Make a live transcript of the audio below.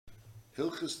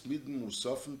Hilchis Midden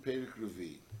Musafen Perik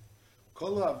Revi.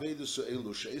 Kol ha'avedas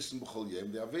ha'elu she'esim b'chol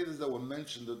yom. The avedas that were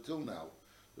mentioned until now,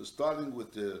 starting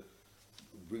with the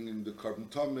bringing the carbon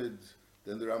tamid.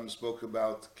 Then the Ram spoke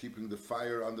about keeping the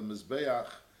fire on the mizbeach,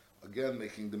 again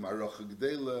making the marocha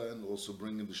gdela, and also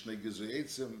bringing the shnei gizrei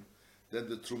eitzim. Then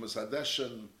the trumas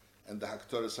hadeshen and the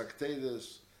haktoras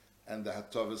haktedes and the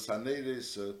hatavas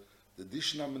haneres, the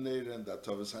dishna menere and the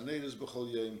hatavas haneres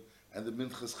b'chol yom, and the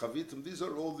minchas chavitim. These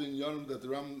are all the inyanim that the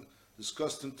Ram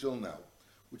discussed until now,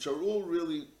 which are all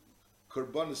really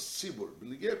korbanos tzibur.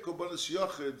 B'negei korbanos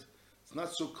yochid, it's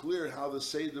not so clear how the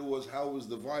seder was, how it was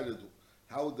divided,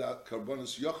 how the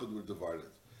korbanos yochid were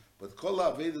divided. But kol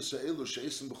ha'avedas ha'elu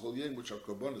she'esim b'chol yom, which are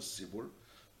korbanos tzibur,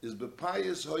 is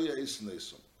b'payis hoya esim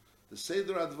nesom. The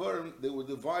seder advarim, they were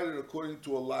divided according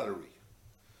to a lottery.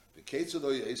 The ketzad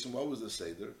hoya esim, what was the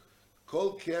seder?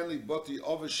 Kol kani bati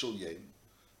ovesh shel yom.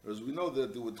 As we know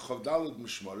that there were chavdalad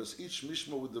mishmaras, each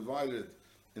mishmar was divided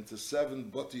into 7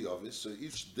 bati ovis. So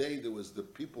each day there was the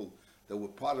people that were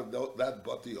part of that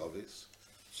bati ovis.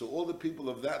 So all the people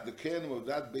of that, the canon of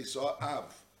that Beis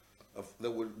Av,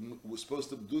 that were supposed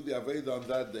to do the Aveda on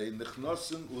that day,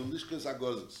 nechnosin l'lishkas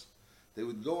agozes. They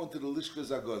would go into the lishkas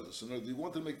agozes. So now if you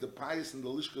want to make the pious in the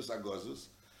lishkas agozes,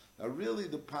 now really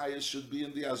the pious should be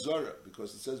in the Azara,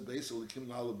 because it says basically Kim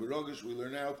Nala Barogish, we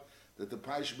learn out that the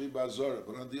pious should be by Azara.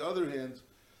 But on the other hand,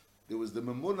 there was the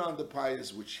Memuna on the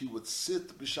pious, which he would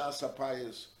sit b'shas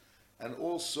ha-pious, and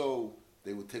also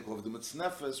they would take over the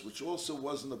mitznefes, which also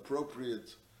wasn't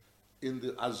appropriate in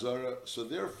the Azara. So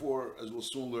therefore, as we'll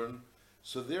soon learn,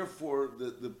 so therefore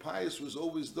the pious was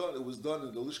always done. It was done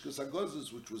in the Lishkas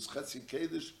Agozes, which was Chetzi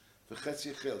Kedesh for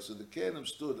Chetzi Chel. So the Kenim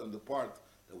stood on the part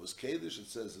that was Kedesh. It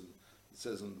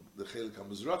says in the Chelik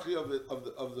HaMizrachi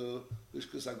of the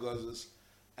Lishkas Agozes,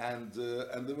 and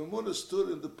the Memuna stood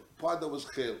in the part that was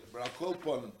Chel.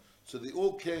 So they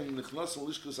all came Nichnas and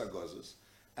Lishkas Agozes.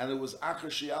 And it was Acher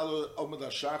Shialo Omad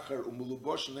HaShachar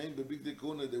Umulubosh Neim Bebig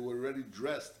Dekuna. They were already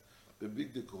dressed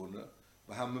Bebig Dekuna.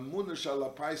 V'hamemuna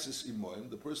Shalapaisis Imoim,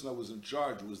 the person that was in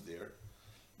charge was there.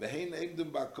 V'hein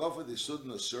Egdim Ba'kofa, they stood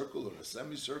in a circle or a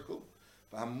semicircle.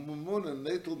 V'hamemuna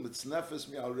Netel Mitznefes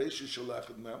Mi'al Reishi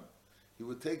Shalachid Mem. He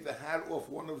would take the hat off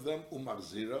one of them,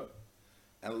 Umachzira,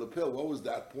 and lapel. What was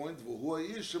that point? V'hu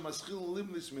Yish Maschil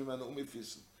Limnis Mimana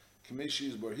Umifisen.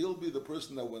 Kimeshi Yisbar. He'll be the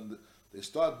person that when they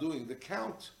start doing the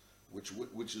count,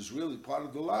 which is really part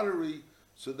of the lottery,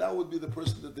 so that would be the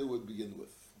person that they would begin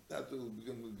with. That they would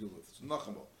begin with. It's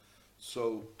Nachama.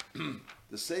 So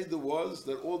the Seder was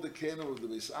that all the Kenim of the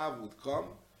Beis Av would come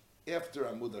after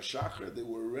Amud HaShachar. They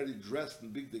were already dressed in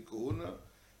Big De Kahuna,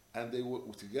 and they were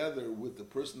together with the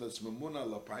person that's Memuna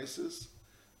Lapaisis.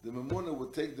 The Memuna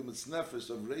would take the Mitznefesh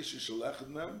of Reishi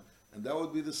Shalechadmem, and that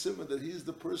would be the simon that he's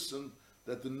the person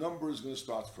that the number is going to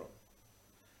start from.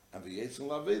 And the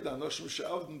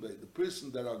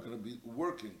person that are going to be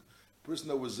working, the person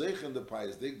that was zeich in the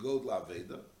pious, they go to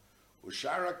Laveda, or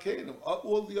Shara Kenim,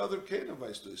 all the other Kenim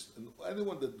Vaistus, and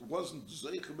anyone that wasn't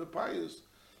zeich in the pious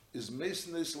is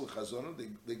Mason Nesel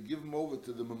Chazonim. They give him over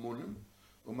to the Memunim.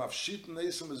 Umafshit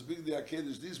Nesem is Big De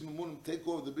Akedish. These Memunim take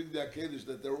over the Big De Akedish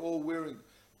that they're all wearing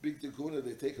Big Tikuna.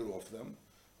 They take it off them.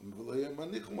 They would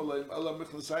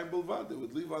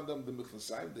leave on them the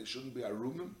Michnasayim. They shouldn't be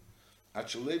Arumim.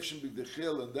 Big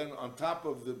Dechel, and then on top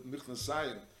of the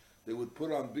Michnasayim, they would put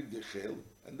on Big Dechel,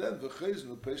 and then V'chezin,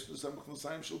 the Peshnus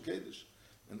HaMichnasayim Shel Kedesh.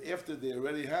 And after they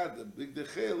already had the Big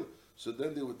Dechel, so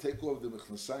then they would take off the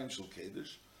Michnasayim Shel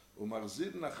Kedesh,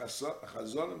 U'marzidin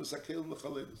HaChazonim Esakel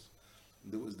L'chalenis.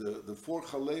 There was the 4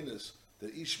 chalenis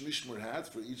that each Mishmar had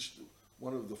for each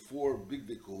one of the 4 Big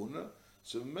Dekuna.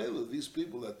 So Mela, these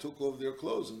people that took off their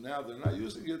clothes and now they're not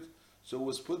using it, so it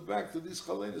was put back to these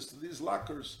chalenis, to these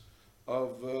lockers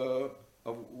of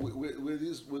where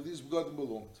these begotten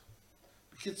belonged.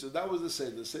 So that was the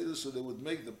Seder. So they would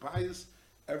make the pious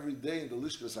every day in the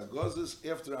Lishkas Agozes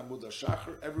after Amud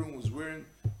HaShachar. Everyone was wearing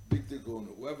Big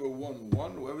Dekuna. Whoever won,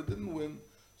 whoever didn't win,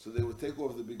 so they would take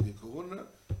off the Big Dekuna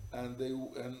and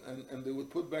they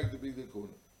would put back the Big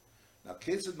Dekuna. Now,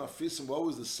 Ketzad Mafisim, what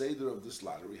was the Seder of this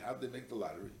lottery? How did they make the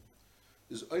lottery?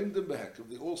 Is Oimdim Behekov,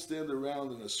 they all stand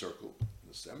around in a circle, in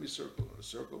a semicircle, or a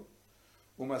circle.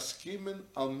 Umaskimin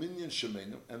al minyan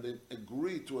shemenim, and they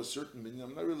agree to a certain minyan.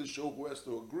 I'm not really sure who has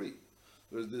to agree.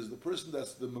 There's the person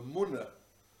that's the memuna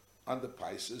on the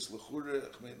paisis,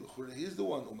 l'chure, he's the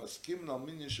one, umaskimin al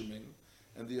minyan shemenim,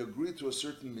 and they agree to a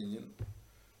certain minyan.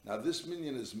 Now this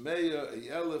minyan is meya, a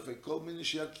yelef, a kol minyan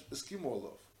she'askim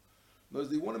olav. Because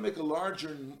they want to make a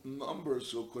larger number,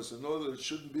 so because in order it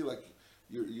shouldn't be like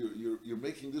you're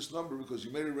making this number because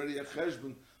you made already a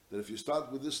cheshbon that if you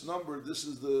start with this number, this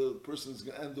is the person that's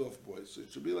going to end off by. So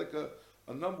it should be like a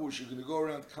number which you're going to go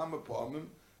around kama pa'amim,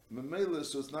 memela,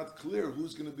 so it's not clear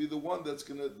who's going to be the one that's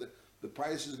going to, the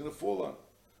price is going to fall on,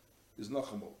 is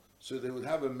nachamo. So they would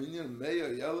have a minyan,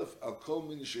 meya, yelef, al kol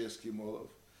minyan sheyeskim olav.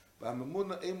 So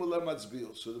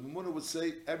the Mamuna would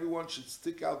say everyone should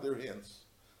stick out their hands,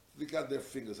 stick out their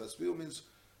fingers. Aspil means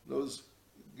those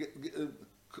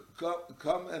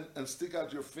come and stick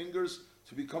out your fingers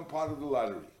to become part of the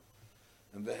lottery.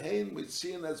 And the Hain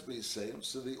Mitzian that's Beisayim,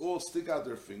 so they all stick out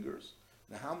their fingers.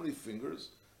 Now how many fingers?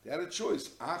 They had a choice.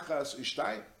 Achas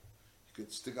Ishtayim. You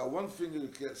could stick out one finger, you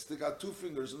could stick out two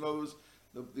fingers. In other words,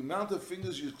 the amount of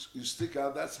fingers you stick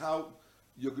out, that's how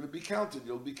you're going to be counted.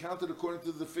 You'll be counted according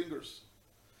to the fingers.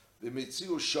 The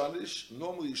Metziu Shanish,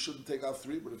 normally you shouldn't take out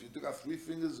three, but if you took out three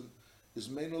fingers, is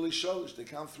mainly Shalish, they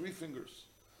count three fingers.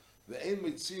 The Ein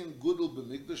Metzian Gudel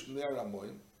B'migdash B'nei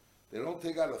Ramoyim, they don't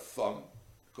take out a thumb,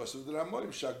 because of the Ramoyim,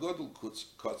 Shagudel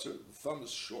Kutzer, the thumb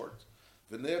is short.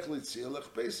 V'neach Litziel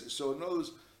Lech Pesach. So in other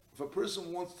words, if a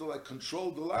person wants to like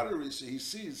control the lottery, so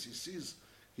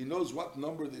he knows what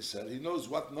number they said, he knows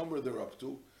what number they're up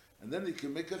to, and then he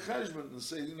can make a cheshbon and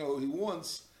say, he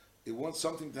wants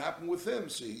something to happen with him,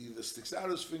 so he either sticks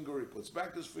out his finger, he puts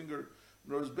back his finger.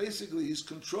 In other words, basically he's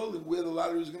controlling where the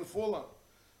lottery is going to fall on.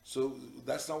 So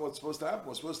that's not what's supposed to happen.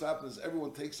 What's supposed to happen is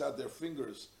everyone takes out their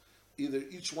fingers. Either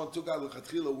each one took out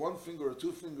l'chatchila one finger or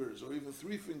two fingers or even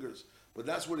three fingers, but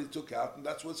that's what he took out and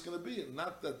that's what it's going to be, and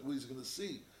not that he's going to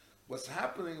see what's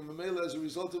happening in Mamela. As a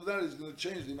result of that, he's going to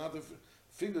change the amount of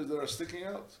fingers that are sticking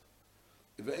out.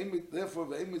 Therefore,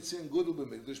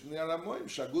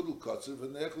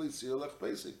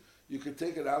 you can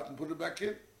take it out and put it back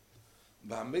in.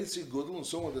 And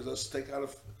someone that does stick out a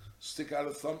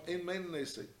thumb,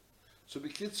 so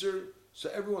bekitzer, so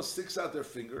everyone sticks out their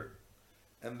finger,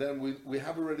 and then we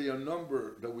have already a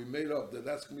number that we made up,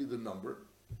 that's going to be the number.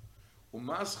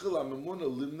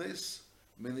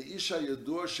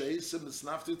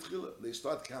 They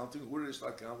start counting. Where do they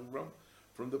start counting from?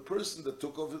 From the person that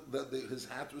took off, his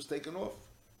hat was taken off.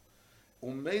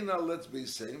 Umeina, let's be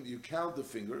saying, you count the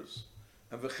fingers,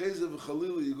 and v'cheza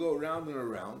v'chalila, you go around and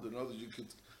around. In other words,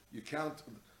 you count,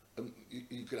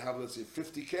 you could have, let's say,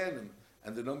 50 canim,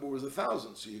 and the number was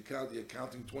 1,000, so you're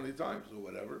counting 20 times or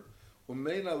whatever.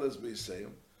 Umeina, let's be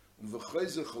saying,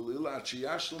 v'cheza chalila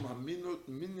achiyashlam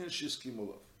haminyan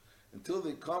shiskimulav, until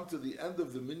they come to the end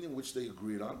of the minyan which they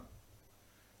agreed on.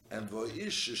 And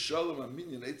Vo'ish Shalom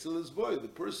Minyan Eitzel is boy, the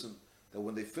person that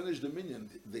when they finished the minyan,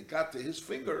 they got to his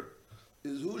finger,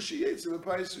 is who she Eitzel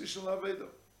Pais Rishon Laveda.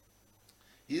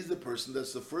 He's the person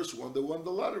that's the first one that won the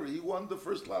lottery. He won the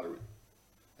first lottery.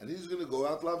 And he's going to go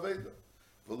out Laveda.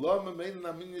 Why do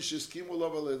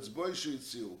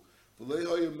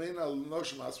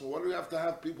we have to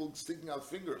have people sticking out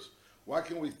fingers? Why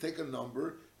can't we take a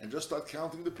number and just start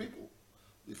counting the people?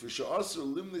 If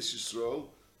Limnis Yisrael,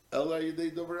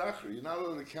 you're not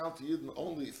allowed to count Yidden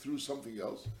only through something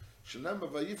else. You're not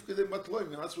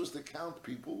supposed to count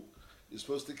people. You're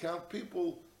supposed to count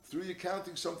people through you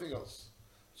counting something else.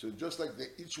 So just like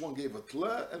each one gave a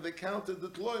tle and they counted the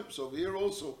tloim. So over here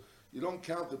also, you don't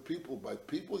count the people by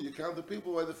people. You count the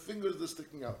people by the fingers that are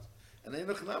sticking out. And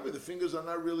the fingers are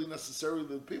not really necessarily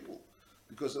the people,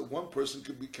 because one person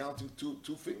could be counting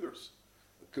two fingers.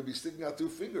 It could be sticking out two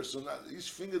fingers. So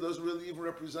each finger doesn't really even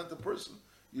represent a person.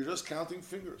 You're just counting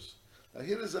fingers. Now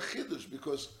here is a chiddush,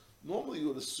 because normally you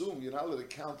would assume you're not allowed to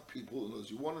count people, unless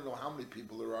you want to know how many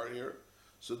people there are here.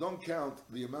 So don't count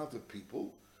the amount of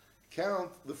people,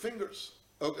 count the fingers.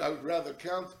 Or I would rather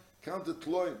count the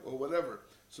tloim or whatever.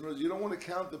 So in other words, you don't want to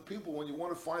count the people when you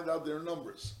want to find out their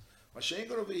numbers.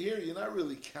 Mashengon over here, you're not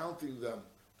really counting them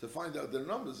to find out their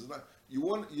numbers. It's not,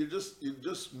 you're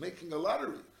just making a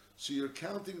lottery. So you're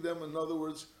counting them, in other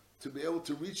words, to be able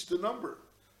to reach the number.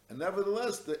 And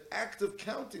nevertheless, the act of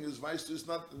counting is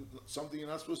not something you're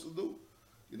not supposed to do.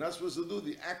 You're not supposed to do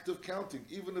the act of counting,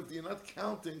 even if you're not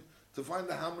counting to find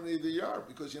out how many there are,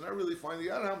 because you're not really finding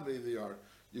out how many there are.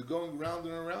 You're going round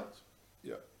and around.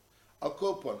 Yeah. I'll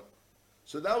call upon it.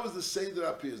 So that was the Seder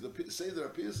appears. The Seder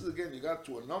appears is, again, you got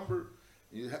to a number,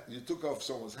 you took off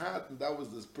someone's hat, and that was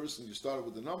this person. You started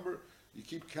with the number. You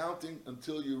keep counting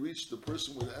until you reach the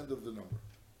person with the end of the number.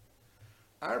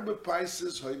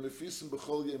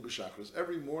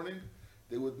 Every morning,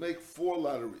 they would make 4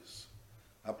 lotteries.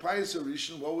 Hapayis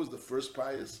Harishon, what was the first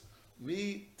payis?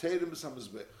 Mi Teirem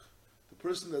HaMizbech. The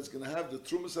person that's going to have the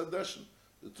Trumas Hadeshen.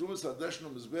 The Trumas Hadeshen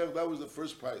of Mizbech, that was the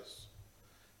first payis.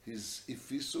 His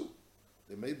Ifisu,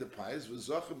 they made the payis,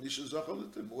 V'zachem Nisha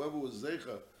Zachalitim. Whoever was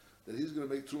Zeicha, that he's going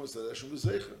to make Trumas Hadeshen was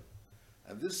Zeicha.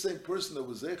 And this same person that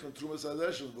was Zeich and Trumas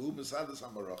Hadeshin, who Misadas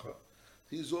HaMaracha,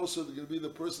 he's also going to be the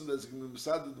person that's going to be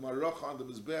Misadas Maracha on the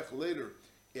Mizbech later,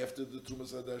 after the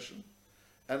Trumas Hadeshin.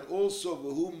 And also,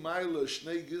 V'hu Maila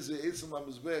Shnei Gizei Eitzim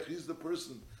LaMizbech, he's the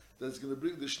person that's going to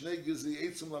bring the Shnei Gizei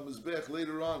Eitzim LaMizbech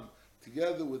later on,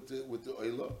 together with the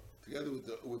Oila, together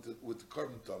with the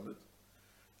Carbon Tamid.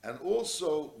 And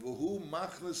also, V'hu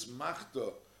Machnes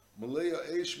Machta, Malaya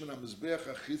Eish Min HaMizbech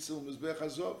HaChitzil Mizbech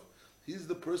HaZov. He's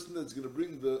the person that's going to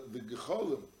bring the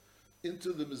Gecholim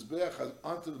into the Mizbech,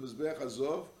 onto the Mizbech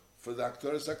HaZov for the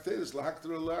Aktaris Akteris,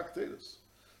 Lahaktar Lahakteris.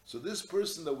 So this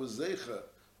person that was Zeicha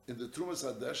in the Trumas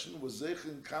Hadeshin was Zeicha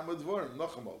in Kama Dvorim,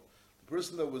 Nochamal. The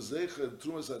person that was Zeicha in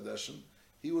Trumas Hadeshin,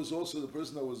 he was also the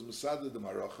person that was Masada the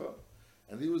Maracha,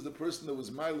 and he was the person that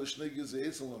was Maila Shnei Gizei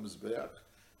Eitzim LaMizbech,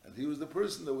 and he was the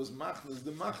person that was Machnas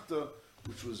the Machta,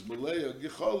 which was Malaya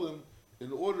Gecholim,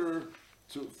 in order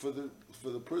for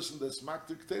the person that's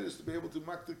Maktik Teres to be able to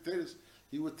Maktik Teres,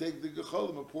 he would take the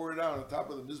Gecholim and pour it out on top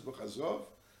of the Mizbech HaZov,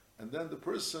 and then the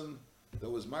person that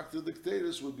was Maktik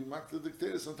Teres would be Maktik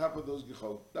Teres on top of those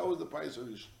Gecholim. That was the Payas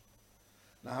Harish.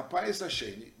 Now HaPayas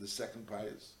HaSheni, the second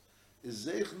Payas, is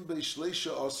Zeichen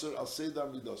Beishleisha Osir Al Seder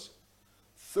Midos.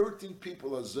 13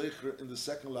 people are Zeicher in the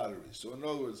second lottery. So in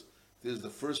other words, there's the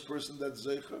first person that's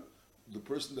Zeicher, the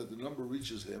person that the number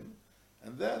reaches him,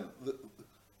 and then the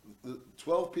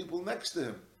 12 people next to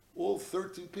him. All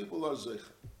 13 people are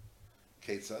Zeicher.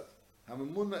 Ketzat,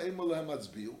 Hamemuna Eimol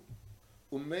Hamatzbiu,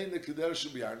 Umeine Keder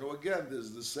Shebiyarno. Again,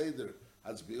 there's the Seder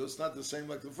Hatzbiu. It's not the same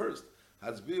like the first.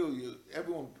 Hatzbiu,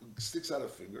 everyone sticks out a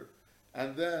finger,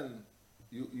 and then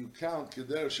you count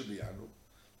Keder Shebiyarno.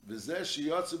 V'zeh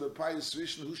Shiyotze B'Payis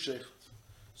Rishon Hu Sheichet.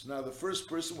 So now the first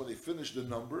person, when they finish the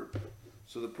number,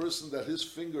 so the person that his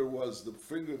finger was the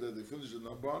finger that they finished the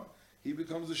number on, he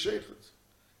becomes the Sheichet.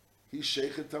 He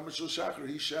Sheichet Tamid Shel Shachar.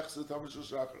 He Shechs the Tamid Shel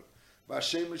Shachar.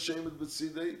 V'Hashem Shemet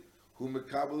B'Tzidei Hu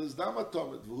Mekabel is Dam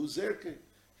Atomid V'Hu Zerkei.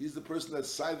 He's the person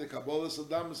that's side the Kabbalas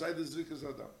Adam, side the Zrikas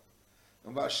Adam.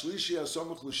 And V'Ashlishi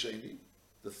Asomach L'Sheni,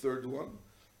 the third one,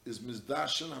 is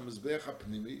Mizdashen HaMizbech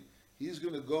HaPnimi. He's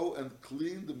going to go and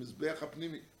clean the Mizbech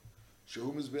HaPnimi.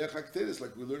 Shehu Mizbech HaKteris,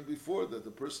 like we learned before, that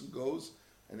the person goes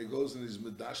and he goes and he's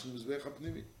Midashen Mizbech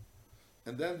HaPnimi.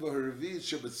 And then V'Haravi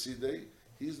Shebetzidei,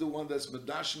 he's the one that's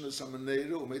Midashen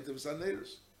HaSameneira Umeitav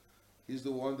HaSaneirus. He's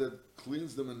the one that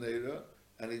cleans the Meneira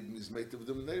and he's Meitav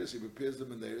the Meneiras. He prepares the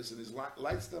Meneiras and he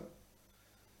lights them.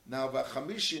 Now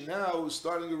V'Chamishi now is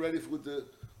starting already with the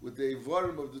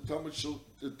Evarim of the Talmud Shel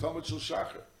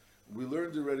Shachar. We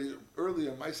learned already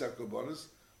earlier in Ma'aseh Karbanos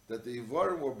that the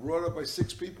Evarim were brought up by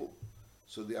 6 people.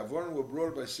 So the Evarim were brought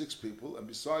up by 6 people, and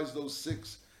besides those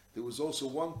 6, there was also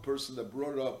one person that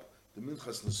brought up the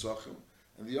Minchas Nesachim,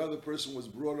 and the other person was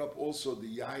brought up also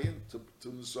the Yayin to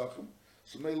Nesachim.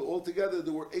 So altogether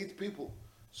there were 8 people.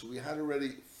 So we had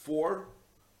already 4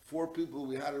 people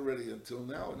we had already until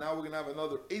now. And now we're going to have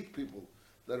another 8 people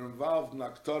that are involved in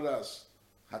Aktaras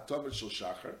HaTamid Shel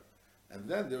Shachar. And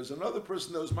then there's another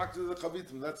person that was Makta the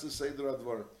Chavitim, that's the Seder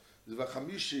Advar. The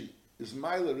V'Chamishi is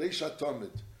Maila Reish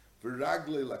HaTamid,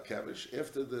 V'Raglei Lakevish,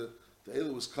 after the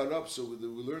Eila was cut up, so we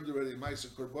learned already in Ma'aseh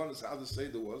Karbanos how the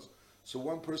Seder was. So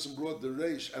one person brought the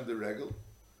Reish and the Regel,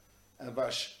 and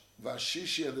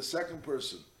Vashishi, and the second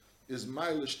person is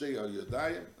Maila Shtei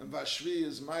HaYodayim, and Vashvi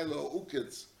is Maila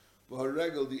Uketz,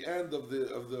 V'Regel, the end of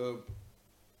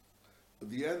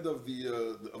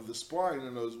the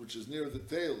spine, which is near the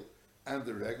tail, and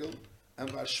the regel, and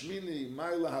Vashmini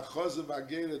Maila HaChozev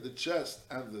Agera, the chest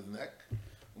and the neck,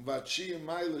 and Vachi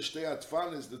Maila Shtei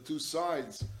Atfanis, the two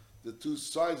sides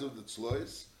of the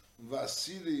tzlois, and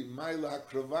Vasili Maila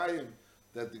HaKravayim,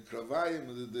 that the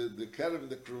Kravayim, the Kerev and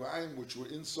the Kravayim, which were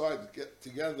inside, get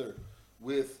together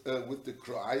with the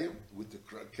Kravayim, with the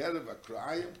Kerev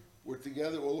HaKravayim, were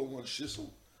together all in one shissel.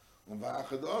 And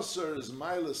Va'achad Osir is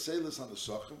Maila Selis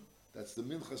HaNesachim, that's the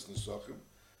Minchas Nesachim.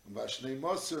 Vashnei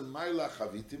Moser Maila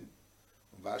Chavitim,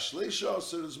 Vashleisha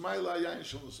Oser is Maila Yain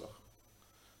Shel Nesachim.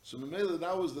 So Memela,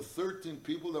 that was the 13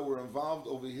 people that were involved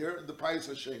over here in the Payas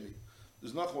HaSheni.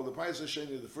 There's nothing. The Payas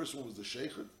HaSheni, the first one was the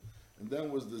Sheichet, and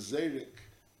then was the Zerek,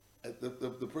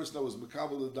 the person that was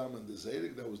Mekabel Adam and the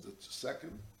Zerek, that was the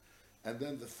second, and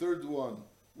then the third one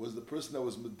was the person that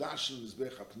was Medashin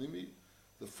Mizbech HaPnimi.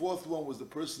 The fourth one was the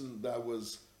person that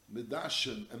was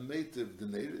Medashin and Meitiv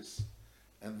Deneris.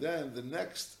 And then the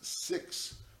next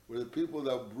 6 were the people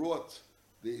that brought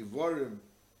the Ivarim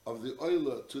of the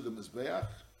Oila to the Mizbeach,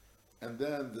 and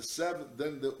then the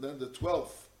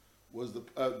 12th was the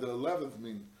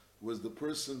 11th was the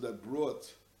person that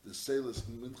brought the Seilas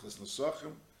Minchas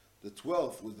Nesachim. The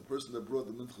 12th was the person that brought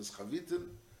the Minchas Chavitim,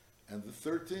 and the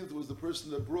 13th was the person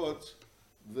that brought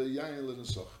the yayin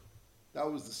l'nesoch. That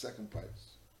was the second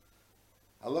pious.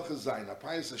 Halacha zayin, a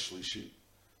pious ashlishi.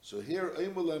 So here,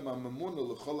 eimulem ha-memuna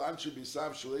l'chol anshe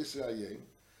bisav shel eser hayem,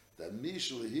 that mi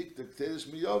shlehik tekteris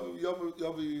miyavu yavu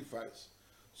yifais.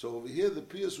 So over here, the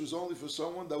pious was only for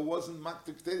someone that wasn't mak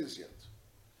tekteris yet.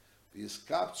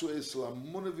 V'yiskaptzu esel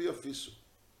hamuna v'yafisu.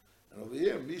 And over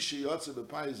here, mi sheyotze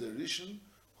b'pious erishin,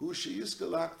 who sheyiska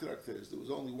l'hak tekteris. There was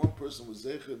only one person who was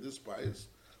zeicha in this pious,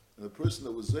 and the person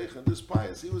that was zeicha in this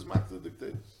pious, he was mak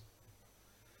tekteris.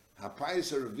 Ha-pious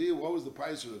ha-revi, what was the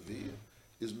pious ha-revi?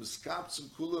 Is miskaptzen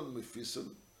kulan mefisan,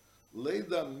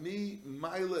 Leda mi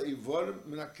maila evarim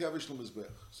min hakevish l'mizbech.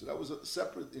 So that was a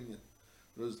separate inyan.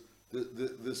 It was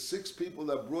the 6 people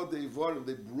that brought the evarim,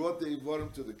 they brought the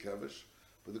evarim to the kevish.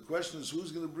 But the question is,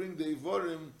 who's going to bring the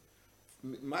evarim,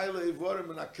 maila evarim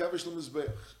min hakevish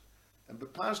l'mizbech? And the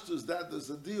pashto is that there's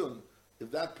a dion.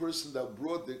 If that person that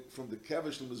brought from the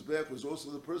kevish l'mizbech was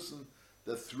also the person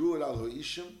that threw it al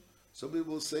ha'ishim, some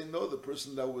people will say no, the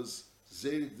person that was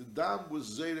Zeirik the dam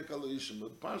was Zeirik al ha'ishim.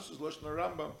 But pashto is Lashon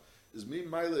Rambam. Is me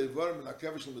Maila Evarim and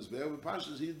Akevish L'Mizbech. With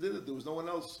Pashas, he did it. There was no one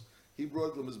else. He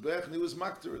brought L'Mizbech and he was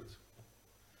makter it.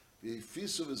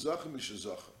 V'yifisu v'zachem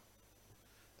mishazacha.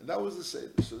 And that was the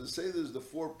Seder. So the Seder is the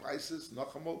 4 paises,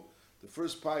 Nachamol. The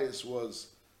first pious was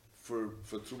for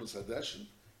Trumas Hadeshin,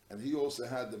 and he also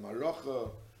had the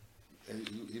Maracha, and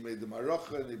he made the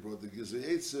Maracha, and he brought the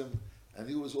Gizei Eitzim, and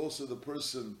he was also the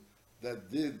person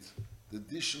that did the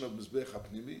Dishon of Mizbech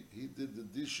HaPnimi. He did the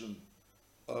Dishon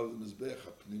of the Mizbech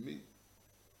HaPnimi.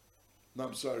 No,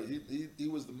 I'm sorry. He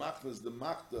was the Machnas, the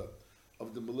Machta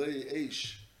of the Malay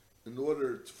Eish, in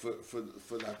order for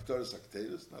the Aktaris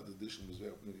Akteris, not the Dishon of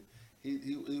Mizbech HaPnimi.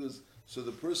 He was, so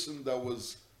the person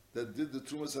that did the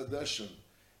Trumas Hadeshin,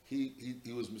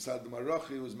 he was Misad Marach,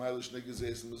 he was Mailish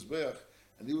Negezes and Mizbech,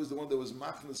 and he was the one that was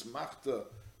Machnas Machta,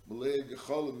 Malay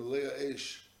Gechol and Malay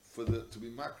Eish, to be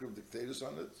Makar of Dictators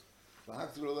on it, the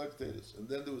Haktar of Dictators. And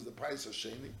then there was the Pais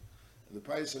Hasheni. The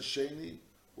Pais Hasheni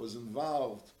was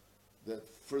involved that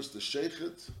first the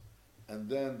Sheikhet, and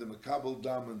then the Mekabel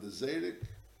Dam and the Zeirik,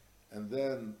 and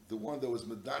then the one that was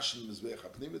Medashin Mizbech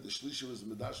HaPnimi, the Shlishi was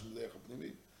Medashin Mizbech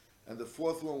HaPnimi, and the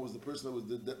 4th one was the person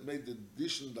that made the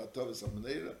Dishon Datavis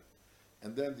HaManeira,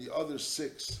 and then the other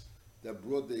 6 that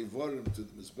brought the Evarim to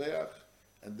the Mizbeach,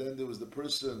 and then there was the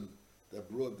person that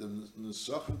brought the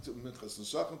Minchas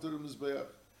Nesachim to the Mizbeach,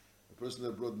 the person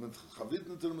that brought Minchas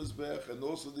Chavitin to the Mizbeach, and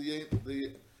also the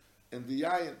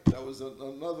Yayin. That was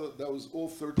another. That was all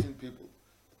 13 people.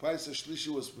 The Pais Hashlishi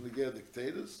was from the Ger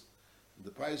Dictators. And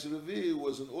the Pais Revi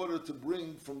was in order to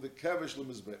bring from the Kavish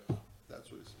LeMizbech.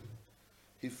 That's what he's saying.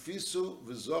 Hifisu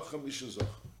v'zocha mishazocha.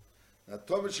 Now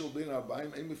Tovit shel bein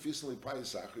arbaim ein mefisin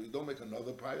lePais Achar. You don't make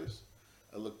another Pais.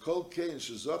 Elakol kein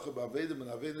shezocha ba'avedim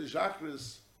and aveda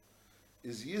Zachris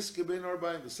is Yiske bein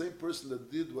arbaim. The same person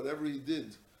that did whatever he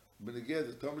did. Beneged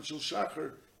the Tovit shel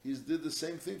Shachar. He did the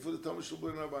same thing for the Tovit shel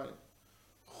bein arbaim.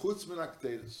 Chutz min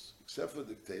Akteris, except for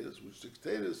dictators, which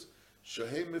dictators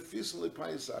shahem mefisin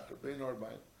lePais Achar bein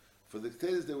arbaim. For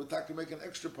dictators, they would take to make an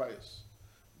extra Pais.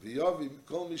 V'yavi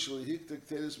kol mishal yihik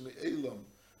dictators me'elam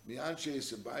mi'anshei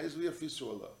sebayis v'yafisu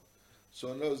Allah.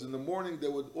 So in other words, in the morning they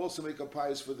would also make a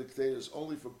Pais for dictators,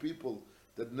 only for people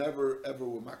that never ever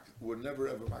were never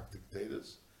ever mak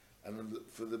dictators, and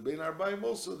for the bein arbaim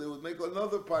also they would make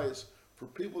another Pais for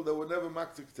people that were never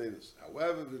mak dictators.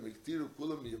 However, v'miktiru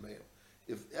kulam yameim.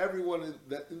 If everyone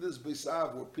in this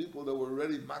Beisav were people that were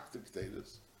already mak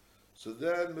dictators, so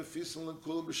then mefisin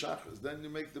l'kulam b'shachris. Then you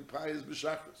make the Pais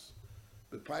b'shachris.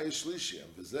 But Pais Shlishi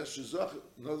and V'zeh Shizach.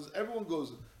 Notice everyone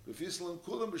goes B'fislan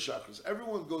Kulam B'Shachris.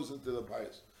 Everyone goes into the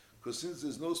Pais, because since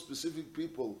there's no specific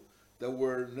people that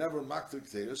were never mak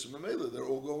dictators, so Mamela they're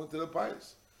all going to the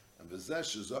Pais. And V'zeh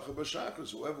Shizach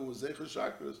B'Shachris. Whoever was Zecha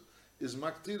Shachris is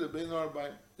Maktira Bein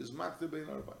Arbaim. Is Maktir Bein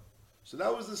Arbaim. So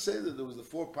that was the Seder. There was the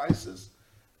 4 Paises,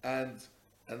 and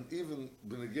even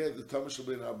B'neged the Tamashal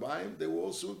Bein Arbaim, they were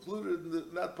also included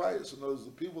in that Pais. And those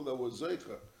the people that were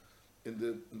Zecha in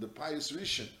the pious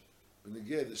Rishon, when they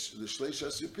get the Shleish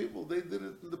Asir people, they did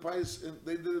it in the pious,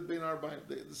 they did it Bein Arbaim.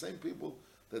 The same people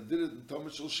that did it in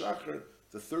Talmud Shel Shachar,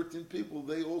 the 13 people,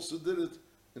 they also did it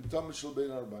in Talmud Shel Bein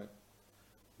Arbaim.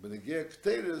 When they get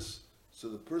Keteiris, so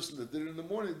the person that did it in the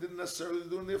morning didn't necessarily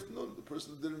do it in the afternoon. The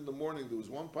person that did it in the morning, there was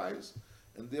one pious,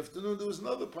 and in the afternoon there was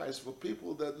another pious for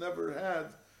people that never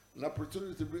had an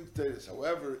opportunity to bring Keteiris.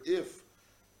 However, if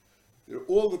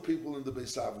all the people in the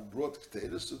Beisav who brought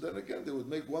Keteiris, so then again they would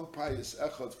make one pious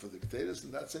echad for the Keteiris,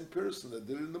 and that same person that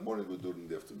did it in the morning would do it in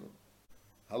the afternoon.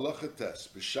 Halacha tes,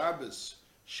 b'Shabbos,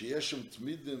 sheyeshem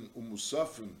tmidim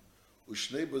umusafim,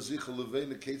 ushnei bazicha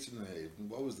levein ketzin haven.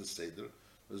 What was the Seder?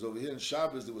 Because over here in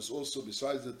Shabbos, there was also,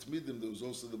 besides the Tmidim, there was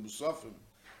also the Musafim,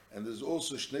 and there's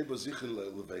also Shnei Bazichel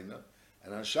Levena.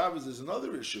 And on Shabbos, there's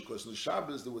another issue, because in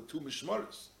Shabbos, there were two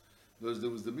Mishmaros. There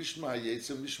was the Mishma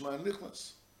HaYetz and Mishma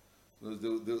HaNichnas.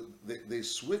 They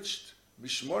switched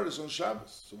Mishmaros on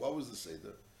Shabbos. So what was the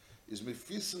Seder? Is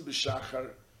Mefisen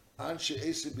B'Shachar Anshe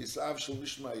Ese B'Sav Shel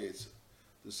Mishma HaYetz.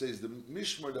 It says the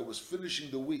Mishmar that was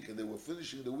finishing the week, and they were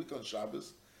finishing the week on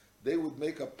Shabbos, they would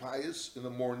make a pious in the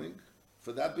morning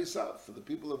for that B'Sav, for the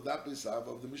people of that B'Sav,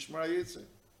 of the Mishmar HaYetz.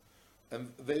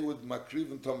 And they would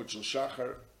Makriv and Tomit Shel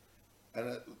Shachar,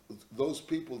 and those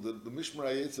people, the Mishmar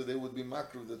HaYetz, they would be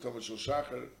Makriv the Tomit Shel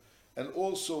Shachar, and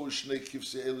also Shnei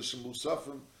Kivsei Elish and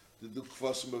Musafim, the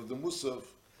Kvasim of the Musaf,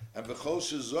 and V'chol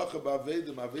Shezocha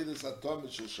Ba'avedim, Avedes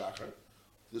HaTomit Shel Shachar,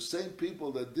 the same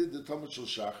people that did the Tomit Shel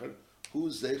Shachar, who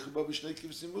Zeicha B'Shnei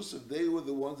Kivsei Musaf, they were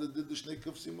the ones that did the Shnei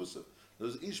Kivsei Musaf.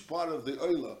 There's each part of the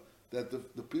Oila that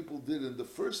the people did in the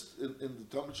first, in the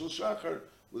Tomit Shel Shachar,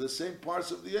 were the same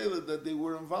parts of the Oila that they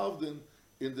were involved in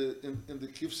the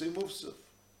Kivsei Musaf.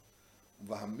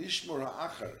 V'hamishmor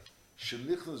ha'achar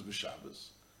shenichnas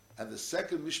b'Shabbos, and the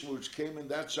second mishmor which came in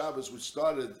that Shabbos, which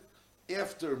started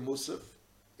after Musaf,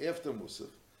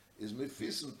 is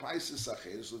Mefisen Paisis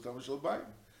Acheres l'Tamid Shel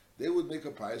Bayim. They would make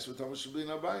a pious for Tamid Shel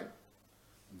Bayim.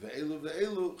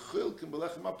 Ve'elu chilkim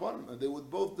b'lechem hapanim, and they would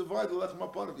both divide the lechem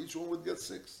hapanim. Each one would get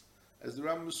 6, as the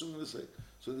Rambam is going to say.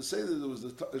 So they say that there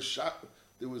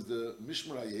was the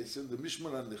Mishmar HaYetz, the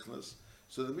Mishmar HaNichnas.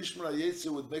 So the Mishmar HaYetz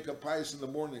would make a pious in the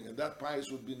morning, and that pious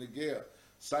would be Negea,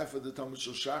 Sai for the Tamid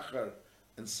Shel Shachar,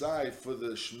 and Sai for the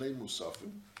Shnei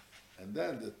Musafim. And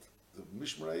then the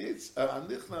Mishmar HaYetz,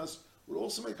 HaNichnas, would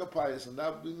also make a pious, and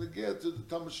that would be Negea to the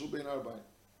Tamid Shel Bein Arbaim.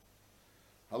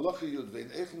 Halacha Yud Vein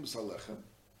Echem B'Salechem,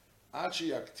 Ad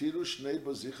Sheyaktiru Shnei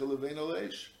Bazichel Levein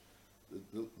Aleish.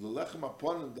 The lechem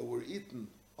haponim that were eaten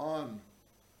on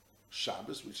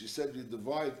Shabbos, which he said you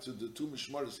divide to the two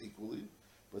mishmaros equally,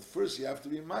 but first you have to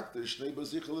be makter Shnei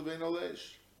Bazichel Levein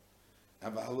Aleish.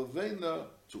 And v'halavena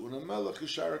to una melech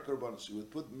yishar karbanos. You would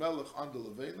put melech on the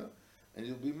levena, and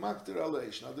you'll be makter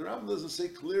Aleish. Now the Rambam doesn't say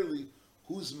clearly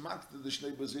who's makter the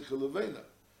Shnei Bazichel Levena.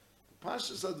 The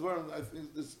Pashas Advarim, I think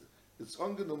it's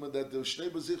ungenommen that the Shnei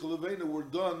Bazichel Levena were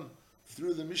done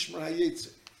through the Mishmar HaYetz.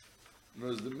 In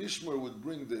other words, the Mishmar would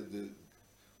bring the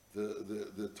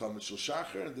Tamid Shel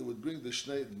Shachar, and they would bring the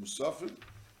Shnei Musafim,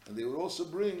 and they would also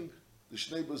bring the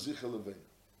Shnei Bazichel Levena.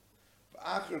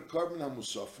 V'achar Karban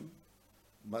HaMusafim,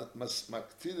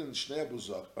 Maktirin Shnei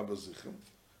Abazichim.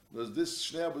 Because this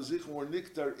Shnei Abazichim were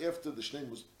niktar after the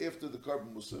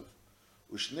Karban Musaf.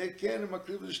 U'Shnei Kenim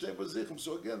Makriv the Shnei Abazichim.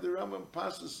 So again, the Rambam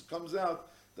passes comes out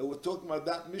that we're talking about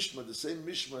that Mishmar, the same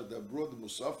Mishmar that brought the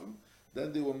Musafim.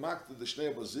 Then they were makta the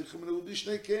Shnei Bazichim, and it would be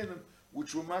Shnei Kenim,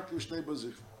 which were makta Shnei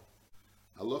Bazichim.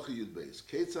 Halacha Yud Beis.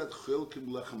 Ketzad Chilkim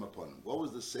Lechem Haponim. What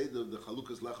was the seder of the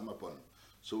Chalukas Lechem Haponim?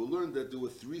 So we learned that there were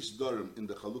 3 Sdorim in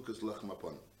the Chalukas Lechem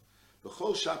Haponim. The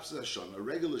Chol Shabbos Hashon, a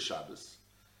regular Shabbos,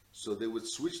 so they would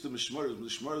switch the Mishmaros. The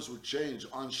Mishmaros would change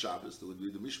on Shabbos. There would be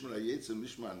the Mishmar HaYetz and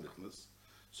Mishmar HaNichnas.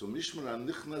 So Mishmar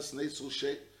HaNichnas Neitel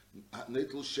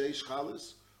Sheish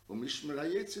Chalas, or Mishmar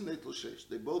HaYetz Neitel Sheish.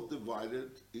 They both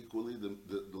divided equally the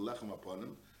Lechem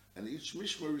Haponim, and each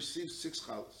Mishmar received 6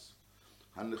 Chalas.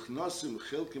 HaNichnasim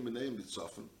Chelkim B'neim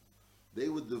B'Tzofen. They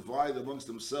would divide amongst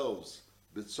themselves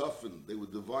B'Tzofen. They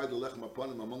would divide the Lechem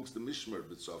Haponim amongst the Mishmar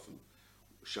B'Tzofen.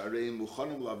 Shareim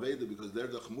Muchanim Laveda, because they're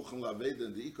the Chmuchim Laveda,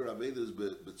 and the Ikar Aveda is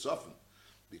B'Tzofen,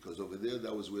 because over there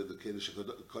that was where the Kedesh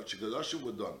HaKadoshim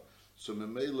were done. So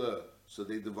Memela, so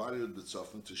they divided the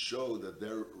B'Tzofen to show that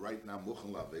they're right now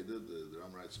Muchanim Laveda, the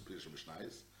Ram writes in Pirush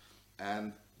Mishnayos,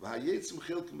 and V'Hayetzim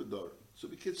Chelkim B'Dor. So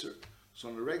B'Kitzur, so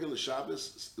on a regular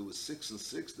Shabbos, there was 6 and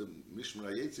 6, the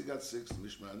Mishmar HaYetz got 6, the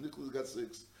Mishmar HaNichlas got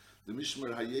 6, the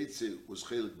Mishmar HaYetz was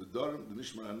Chelik B'Dorim, the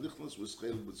Mishmar HaNichlas was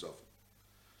Chelik B'Tzofen.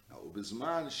 Now,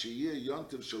 ubizman sheyeh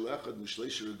yontiv shalechad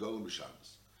mishleish regalim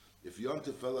b'Shabbos. If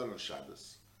yontiv fell out on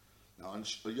Shabbos, now on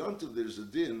yontiv there's a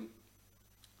din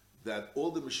that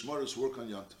all the mishmaros work on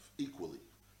yontiv equally.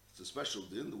 It's a special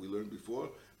din that we learned before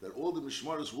that all the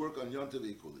mishmaros work on yontiv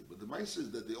equally. But the ma'aseh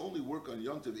is that they only work on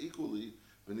yontiv equally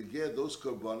when they get those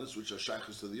korbanos which are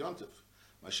shaychus to the yontiv.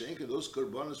 Mashenka, those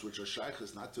korbanos which are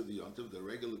shaychus not to the yontiv, the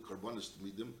regular korbanos to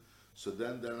meet them. So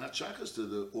then they're not shaychus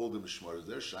to all the mishmaros.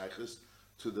 They're shaychus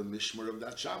to the mishmar of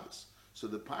that Shabbos. So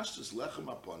the pashtus lechem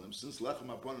haponim, since lechem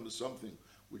haponim is something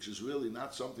which is really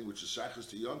not something which is shaychus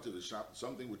to yontiv, it's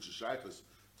something which is shaychus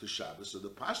to Shabbos. So the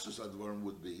pashtus advarim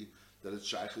would be that it's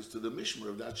shaychus to the mishmar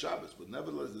of that Shabbos. But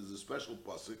nevertheless, there's a special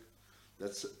pasuk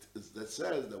that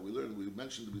says that we learned. We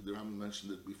mentioned the Rambam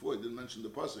mentioned it before. He didn't mention the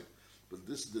pasuk, but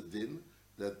this is the din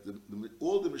that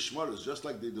all the mishmaros, just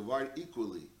like they divide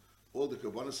equally, all the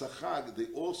karbanos hachag, they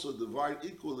also divide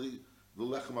equally the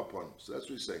lechem aponim. So that's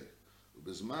what he's saying.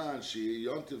 Bizman she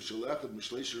yontiv shelechad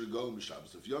mishleish regolim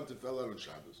b'Shabbos. If yontiv fell out on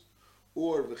Shabbos,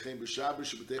 or v'chein b'Shabbos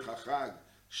shebetei chachag,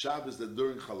 Shabbos that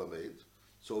during Chalamed.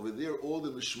 So over there, all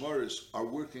the mishmaros are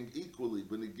working equally.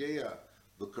 B'negeya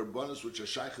the karbanos which are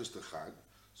shaychus to chag.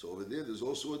 So over there's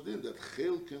also a din that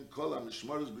chelkin kol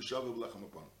ha-mishmaros b'Shabbos b'lechem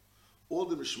aponim. All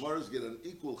the mishmaros get an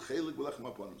equal chelik b'lechem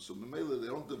aponim. So memela they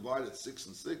don't divide it 6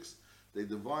 and 6. They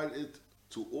divide it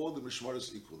to all the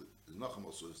mishmaros equally.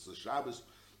 So it's the Shabbos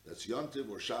that's Yontiv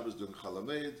or Shabbos during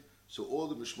Chalamed. So all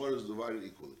the mishmaros divided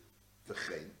equally.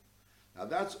 V'chein. Now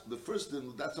that's the first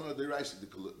din. That's not a deraisa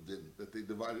din that they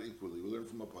divided equally. We learn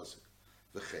from a pasuk.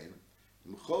 V'chein.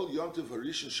 M'chol Yontiv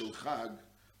harishon shel chag,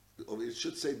 or it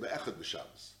should say be'echad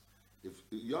b'Shabbos. If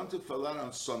Yontiv fell out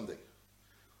on Sunday,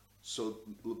 so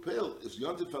Lepel, if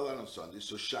Yontiv fell out on Sunday,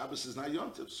 so Shabbos is not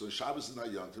Yontiv. So Shabbos is not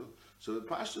Yontiv. So the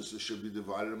pashtus should be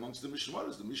divided amongst the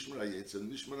mishmaros, the mishmar hayetz and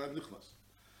the mishmar nichnas.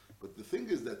 But the thing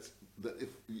is that if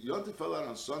Yontif fell out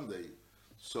on Sunday,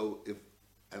 so if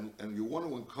and you want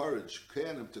to encourage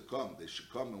Kohanim to come, they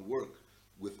should come and work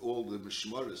with all the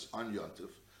mishmaros on Yontif.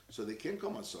 So they can't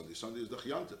come on Sunday. Sunday is the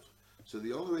Yontif. So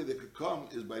the only way they could come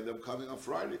is by them coming on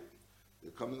Friday.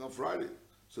 They're coming on Friday,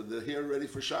 so they're here ready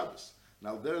for Shabbos.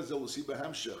 Now there's we'll see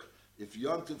b'hamshech. If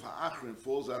Yontif ha'achrin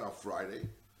falls out on Friday,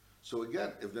 so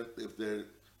again, if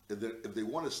they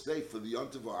want to stay for the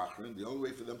Yontif ha'achrin, the only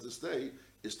way for them to stay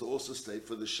is to also stay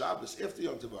for the Shabbos after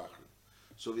Yontif ha'achrin.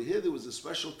 So over here there was a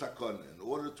special takana in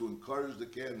order to encourage the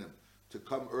Kohanim to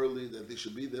come early, that they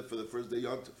should be there for the first day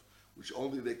Yontif, which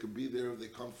only they could be there if they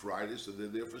come Friday, so they're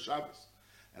there for Shabbos.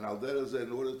 And al derech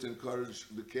in order to encourage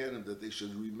the Kohanim that they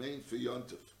should remain for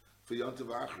Yontif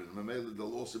ha'achrin. Mamela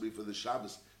they'll also be for the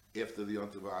Shabbos after the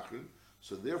Yontif ha'achrin.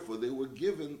 So therefore they were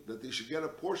given that they should get a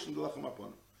portion of the lechem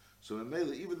aponim. So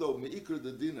Mamela, even though meikar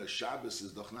the dina Shabbos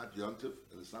is doch not Yontif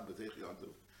and it's not betech Yontif,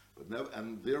 but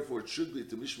and therefore it should be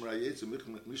to mishmar hayetz and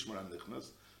mishmar nichnas.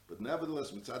 But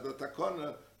nevertheless, mitzad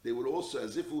takana, they would also,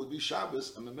 as if it would be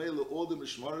Shabbos, and Mamela all the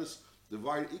mishmaros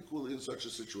divide equally in such a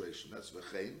situation. That's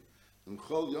v'chein. And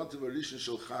chol Yontif harishon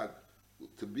shel chag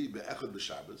to be be'echad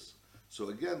b'Shabbos. So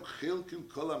again, chilkin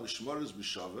kol ha-mishmaros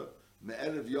b'shava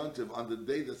me'erev Yontiv on the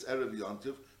day that's erev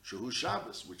Yontiv, shehu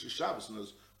Shabbos, which is Shabbos.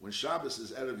 Knows when Shabbos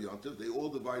is erev Yontiv, they all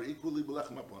divide equally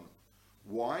b'lechem aponim.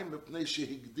 Why? Mepnei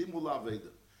shehigdimu la'aveda.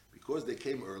 Because they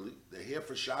came early, they're here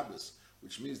for Shabbos,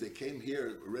 which means they came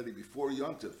here already before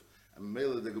Yontiv, and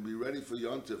Mela they're going to be ready for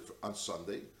Yontiv on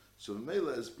Sunday. So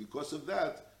Mela is because of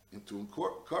that, and to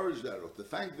encourage that or to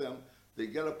thank them, they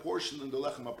get a portion in the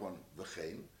lechem aponim.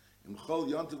 V'chein. In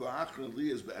Chol Yontiv ha'achron li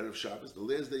is be'erev Shabbos. The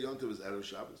last day Yontiv is erev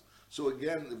Shabbos. So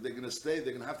again, if they're going to stay,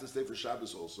 they're going to have to stay for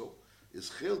Shabbos also. Is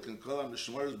chilkin kol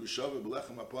ha-mishmaros b'shava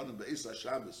b'lechem aponim be'is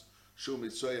ha-Shabbos shu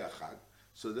mitzoy ha'chag.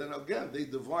 So then again, they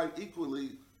divide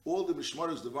equally. All the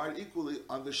mishmaros divide equally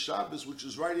on the Shabbos, which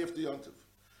is right after Yontiv.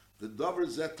 The davar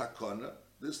zet takana.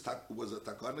 This was a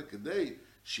takana kedei.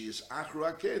 She is achru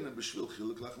hakein and b'shvil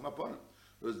chiluk lechem aponim.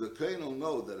 Whereas the kohen will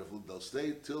know that if they'll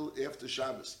stay till after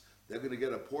Shabbos, they're going to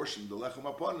get a portion of the lechem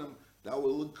aponim. That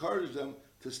will encourage them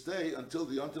to stay until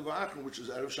the Yontiv ha'achron, which is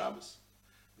erev Shabbos.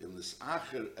 In this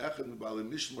acher echad mibale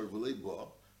mishmar v'lei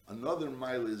bo, another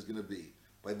mile is going to be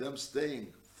by them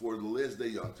staying for the last day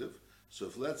Yontiv. So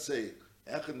if let's say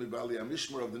echad mibale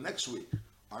mishmar of the next week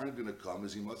aren't going to come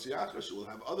as imotzi acher, so we'll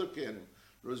have other kohanim.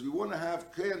 Whereas we want to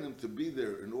have kohanim to be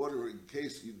there in order in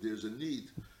case there's a need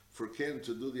for kohanim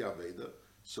to do the aveda.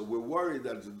 So we're worried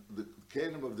that the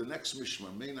kohanim of the next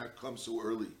mishmar may not come so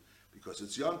early because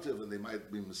it's Yontiv and they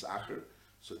might be misacher.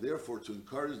 So therefore, to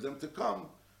encourage them to come,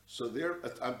 so they're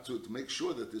to make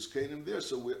sure that there's kohanim there.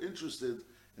 So we're interested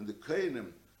in the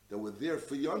kohanim that were there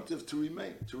for Yontiv to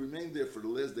remain there for the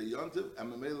last day Yontiv,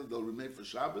 and Mamela they'll remain for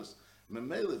Shabbos.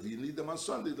 Mamela, if you need them on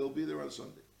Sunday, they'll be there on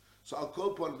Sunday. So I'll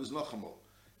call upon Biznachamo.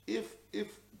 If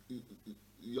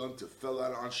Yontiv fell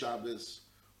out on Shabbos,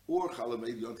 or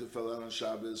Chalamed Yontiv fell out on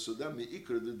Shabbos, so then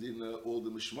meikar the din, all the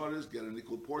mishmaros get an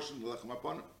equal portion of the lechem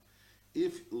aponim.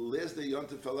 If last day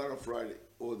Yontiv fell out on Friday,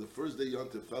 or the first day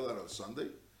Yontiv fell out on Sunday,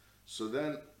 so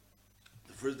then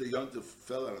the first day Yontiv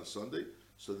fell out on Sunday,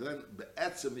 so then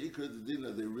be'etzem meikar the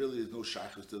din, there really is no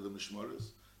shaychus to the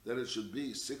mishmaros. Then it should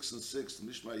be 6 and 6,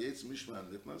 mishmar yetz, mishmar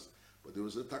nichnas. But there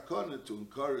was a takana to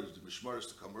encourage the mishmaros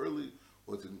to come early,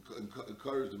 or to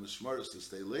encourage the mishmaros to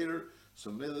stay later.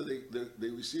 So they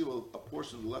receive a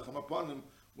portion of the lechem aponim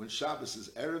when Shabbos is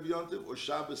erev Yontiv or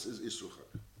Shabbos is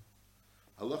Isruchak.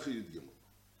 Halacha Yud Gimel.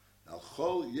 Now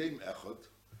chol yem echad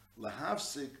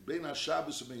lahafsik bein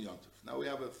haShabbos u'bein Yontiv. Now we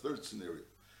have a third scenario.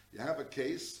 You have a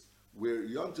case where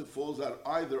Yontif falls out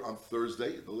either on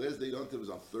Thursday, the last day Yontif is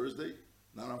on Thursday,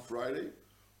 not on Friday,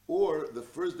 or the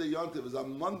first day Yontif is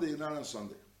on Monday, not on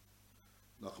Sunday.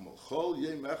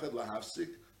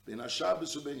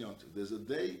 There's a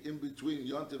day in between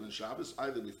Yontif and Shabbos,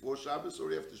 either before Shabbos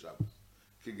or after Shabbos.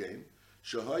 Kigame,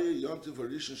 Shahaya Yontif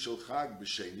Harishon Shel Chag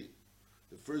B'Sheni.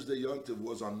 The first day Yontif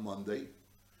was on Monday,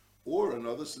 or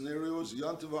another scenario is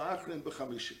Yontif Ha'achrin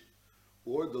B'Chamishi,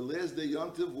 or the last day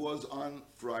Yontif was on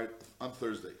Friday, on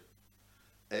Thursday.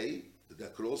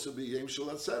 That could also be Yom Shel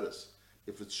Atzeres.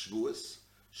 If it's Shavuos,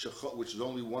 which is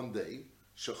only one day,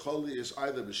 Shecholi is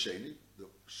either B'Sheni, the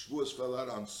Shavuos fell out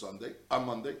on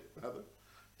Monday, rather,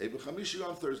 B'Chamishi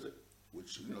on Thursday,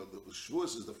 which, the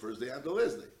Shavuos is the first day and the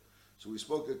last day. So we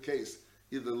spoke a case,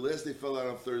 either the last day fell out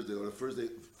on Thursday or the first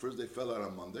day fell out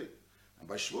on Monday. And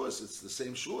by Shavuos, it's the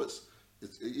same Shavuos.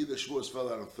 It's either Shavuos fell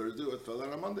out on Thursday or it fell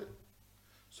out on Monday.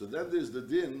 So then there's the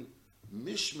din,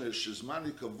 Mishmer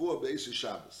Shizmani Kavua Be'esi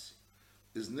Shabbos,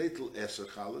 is Netel Eser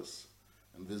Chalas,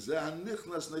 and V'zeh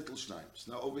HaNichnas Netel Shnaims.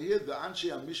 Now over here, the Anshe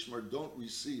HaMishmer don't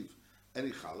receive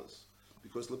any Chalas,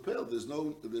 because Lepel, there's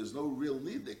no real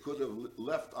need. They could have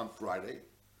left on Friday,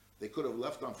 or they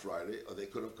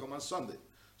could have come on Sunday.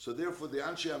 So therefore, the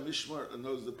Anshe HaMishmer, and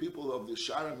the people of the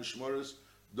Shara Mishmaras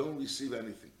don't receive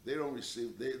anything. They don't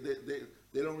receive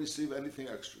anything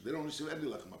extra. They don't receive any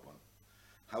lechem upon.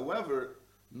 However,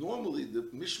 normally the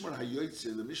Mishmar HaYotze,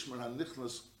 the Mishmar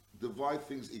HaNichnas divide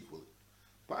things equally.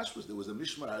 Pashtus, there was a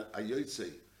Mishmar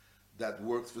HaYotze that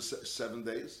worked for 7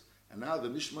 days, and now the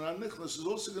Mishmar HaNichnas is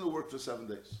also going to work for 7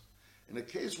 days. In a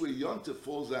case where Yontif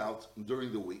falls out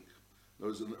during the week, there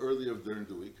was an earlier during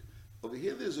the week, over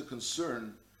here there's a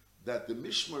concern that the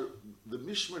Mishmar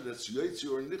that's Yotze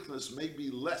or Nichnas may be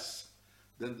less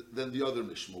than the other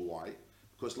Mishmar. Why?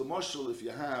 Because Lamashal, if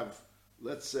you have,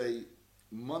 let's say,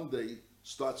 Monday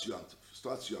starts Yontif.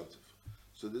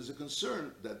 So there's a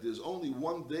concern that there's only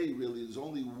one day, there's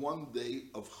only one day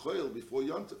of Choyel before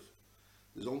Yontif.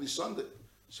 There's only Sunday.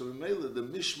 So in Mela, the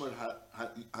Mishmar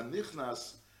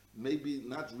HaNichnas, maybe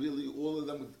not really all of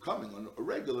them coming on a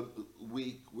regular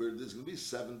week where there's going to be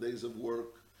 7 days of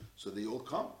work, so they all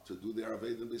come to do their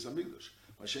Aved and Beis HaMikdash.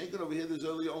 Mashenkin over here, there's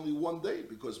only one day,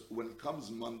 because when it comes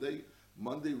Monday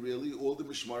really all the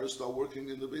Mishmaras start working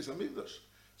in the Beis HaMikdash.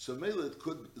 So Mela, it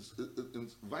could,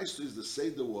 vice is the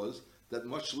Seder was that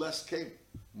much less came.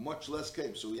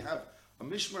 So we have a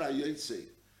Mishmar HaYotze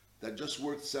that just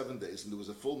worked 7 days, and there was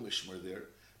a full Mishmar there,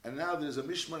 and now there's a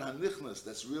Mishmar HaNichnas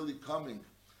that's really coming,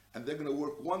 and they're going to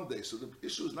work 1 day. So the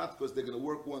issue is not because they're going to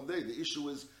work 1 day. The issue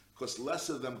is because less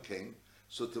of them came.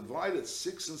 So to divide it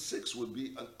 6 and 6 would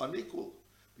be unequal,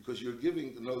 because you're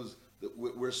giving,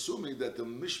 we're assuming that the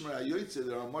Mishmar HaYotze,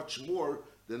 there are much more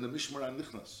than the Mishmar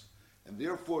HaNichnas. And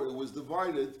therefore it was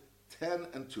divided 10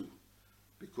 and 2,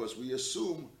 because we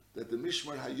assume that the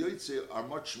Mishmar HaYotze are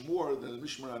much more than the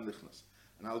Mishmar HaNichnas.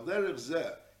 And al derech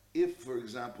zeh, if, for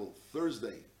example,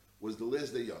 Thursday was the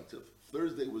last day Yontif,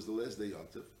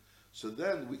 so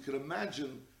then we could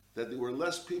imagine that there were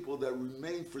less people that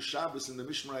remained for Shabbos in the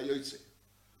Mishmar HaYotze.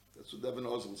 That's what Devin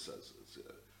Ozel says.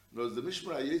 The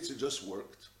Mishmar HaYotze just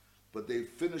worked, but they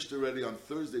finished already on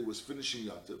Thursday, was finishing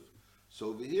Yontif. So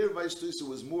over here, Vice Versa,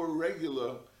 was more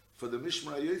regular for the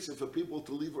Mishmar HaYotze for people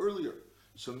to leave earlier.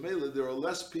 So Mela, there are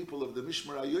less people of the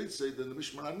Mishmar HaYotze than the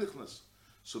Mishmar HaNichnas.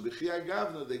 So B'chiyah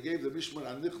Gavna, they gave the Mishmar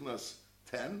HaNichnas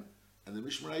 10, and the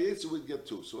Mishmar HaYotze would get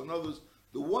 2. So in other words,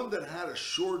 the one that had a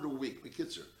shorter week,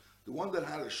 B'kitzer, the one that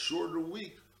had a shorter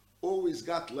week always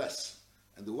got less,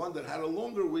 and the one that had a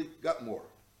longer week got more.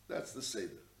 That's the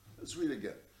Seder. Let's read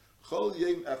again. Chol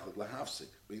Yom Echad Lahafsik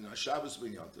B'in Shabbos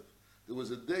B'in Yontif. There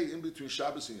was a day in between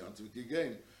Shabbos and Yontif.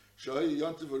 Again, Shohay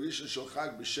Yontif Rishon Shel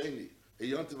Chag B'Sheni, a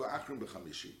Yontif Achron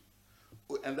B'Chamishi,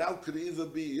 and that could either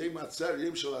be Yom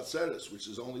Shel Atzeres, which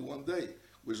is only 1 day,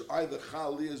 which either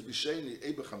Chal Liyaz B'Sheni,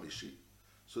 a B'Chamishi.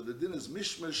 So the din is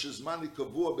Mishmer Shizmani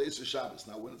Kavua Be'ez Shabbos.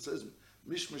 Now, when it says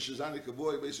Mishmer Shizmani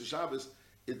Kavua Be'ez Shabbos,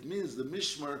 it means the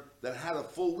Mishmer that had a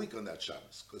full week on that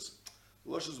Shabbos, because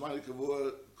Losh Shizmani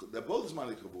Kavua, they're both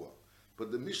Shizmani Kavua.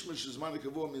 But the Mishmar Shizmani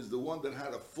Kavua means the one that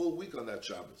had a full week on that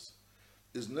Shabbos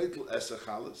is Neitel Eser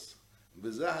Chalas.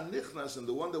 V'zeh HaNichnas, and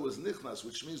the one that was Nichnas,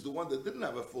 which means the one that didn't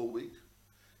have a full week,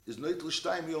 is Neitel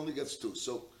Shtayim, he only gets 2.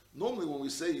 So normally when we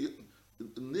say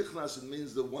Nichnas, it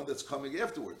means the one that's coming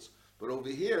afterwards. But over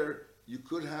here, you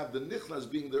could have the Nichnas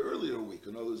being the earlier week.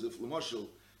 In other words, if Lamashal,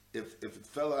 if it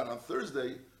fell out on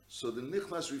Thursday, so the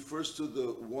Nichnas refers to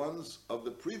the ones of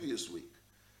the previous week.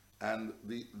 And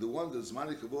the one that's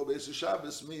Zmani Kavua Be'ez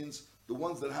Shabbos means the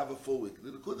ones that have a full week. The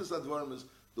Nekudas Advarim is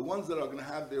the ones that are going to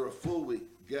have their full week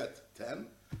get 10,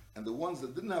 and the ones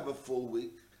that didn't have a full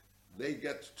week they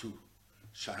get two.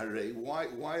 Shaharei,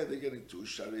 why are they getting two?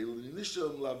 Shaharei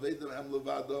l'nisham lavedem em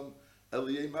levadam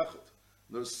eliyei mechad.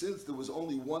 Now, since there was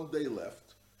only one day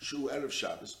left, Shu Erev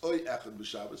Shabbos, Oy Echad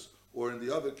B'Shabbos, or in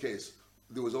the other case,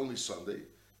 there was only Sunday,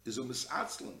 is a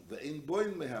misatzlan, the ein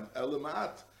boin mehem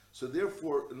elemaat. So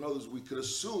therefore, in other words, we could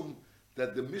assume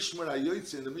that the Mishmar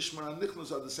HaYotze and the Mishmar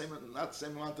HaNichnos are the same, not the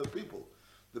same amount of people.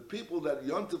 The people that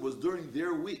Yontiv was during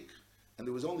their week, and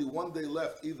there was only one day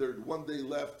left, either one day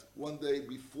left, one day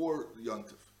before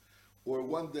Yontiv, or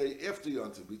one day after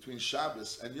Yontiv, between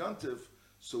Shabbos and Yontiv,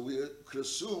 so we could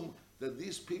assume that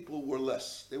these people were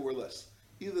less. They were less.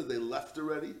 Either they left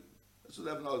already, that's what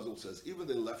Evan Ozil says, either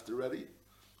they left already,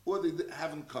 or they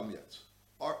haven't come yet,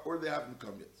 or they haven't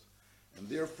come yet. And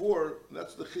therefore,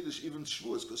 that's the Chiddush, even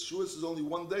Shavuos, because Shavuos is only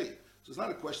one day. So it's not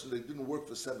a question they didn't work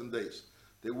for 7 days.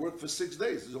 They worked for 6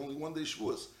 days. There's only one day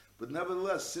Shavuos. But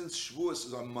nevertheless, since Shavuos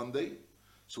is on Monday,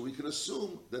 so we can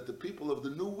assume that the people of the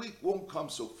new week won't come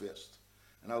so fast.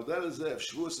 And al that is there, if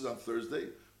Shavuos is on Thursday,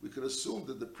 we could assume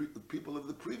that the people of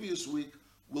the previous week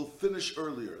will finish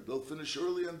earlier. They'll finish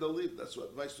early and they'll leave. That's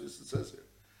what Vice President says here.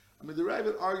 I mean, the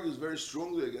Rabbit argues very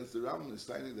strongly against the Rambam,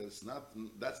 stating that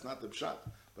that's not the pshat.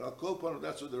 But I'll call upon it,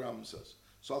 that's what the Rambam says.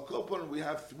 So I'll call upon it, we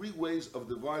have 3 ways of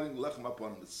dividing lechem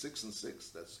upon it. It's 6 and 6,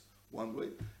 that's one way.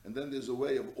 And then there's a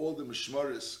way of all the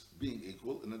mishmaris being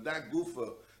equal. And in that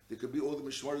gufa, there could be all the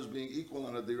mishmaris being equal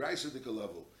on a deraisadika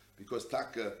level. Because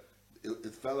Taka,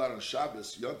 it fell out on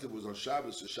Shabbos, Yontiv was on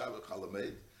Shabbos, so Shabbos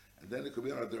Chalamed. And then it could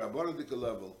be on a derabbaradika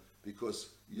level, because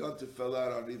Yontiv fell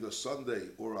out on either Sunday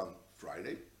or on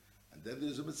Friday. And then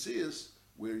there's a Metzias,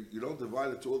 where you don't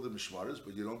divide it to all the mishmaras,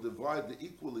 but you don't divide the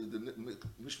equally the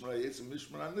mishmar hayetz and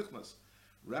mishmar hanichnas.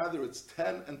 Rather, it's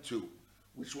 10 and 2.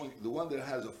 Which one? The one that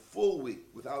has a full week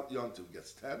without Yontiv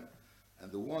gets 10,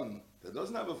 and the one that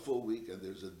doesn't have a full week and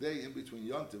there's a day in between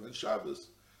Yontiv and Shabbos,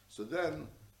 so then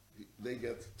they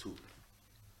get 2.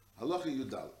 Halacha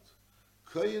Yudalit.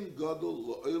 Kohen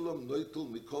gadol lo'olam noitel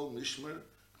mikol mishmar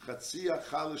chatzia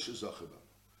chalish zachibam.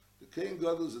 The Kohen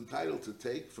Gadol is entitled to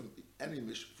take from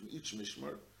each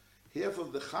mishmar half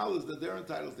of the chalas that they're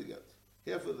entitled to get.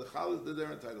 Half of the chalas that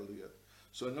they're entitled to get.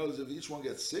 So in other words, if each one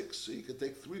gets 6, so he could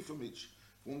take 3 from each.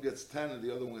 If one gets 10 and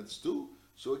the other one gets 2,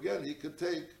 so again he could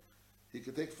take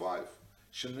 5.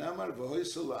 Shenamar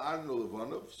v'hoisel la'aron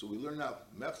levanov. So we learn now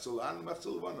mechzel la'aron,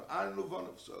 mechzel levanov, aron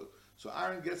levanov. So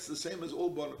Aaron gets the same as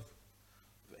all banov.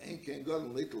 V'ein Kohen Gadol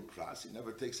leitel pras. He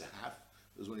never takes a half,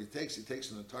 because when he takes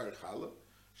an entire challah.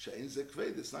 She'ein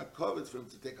zekved, it's not covered for him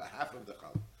to take a half of the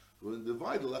challah. When they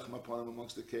divide the lechem upon him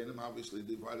amongst the Kohanim, obviously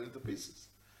divide it into pieces.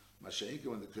 Masha'inka,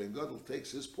 when the Kohen Gadol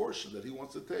takes his portion that he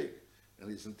wants to take,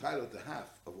 and he's entitled to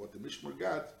half of what the Mishmar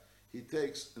got, he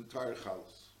takes entire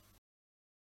challahs.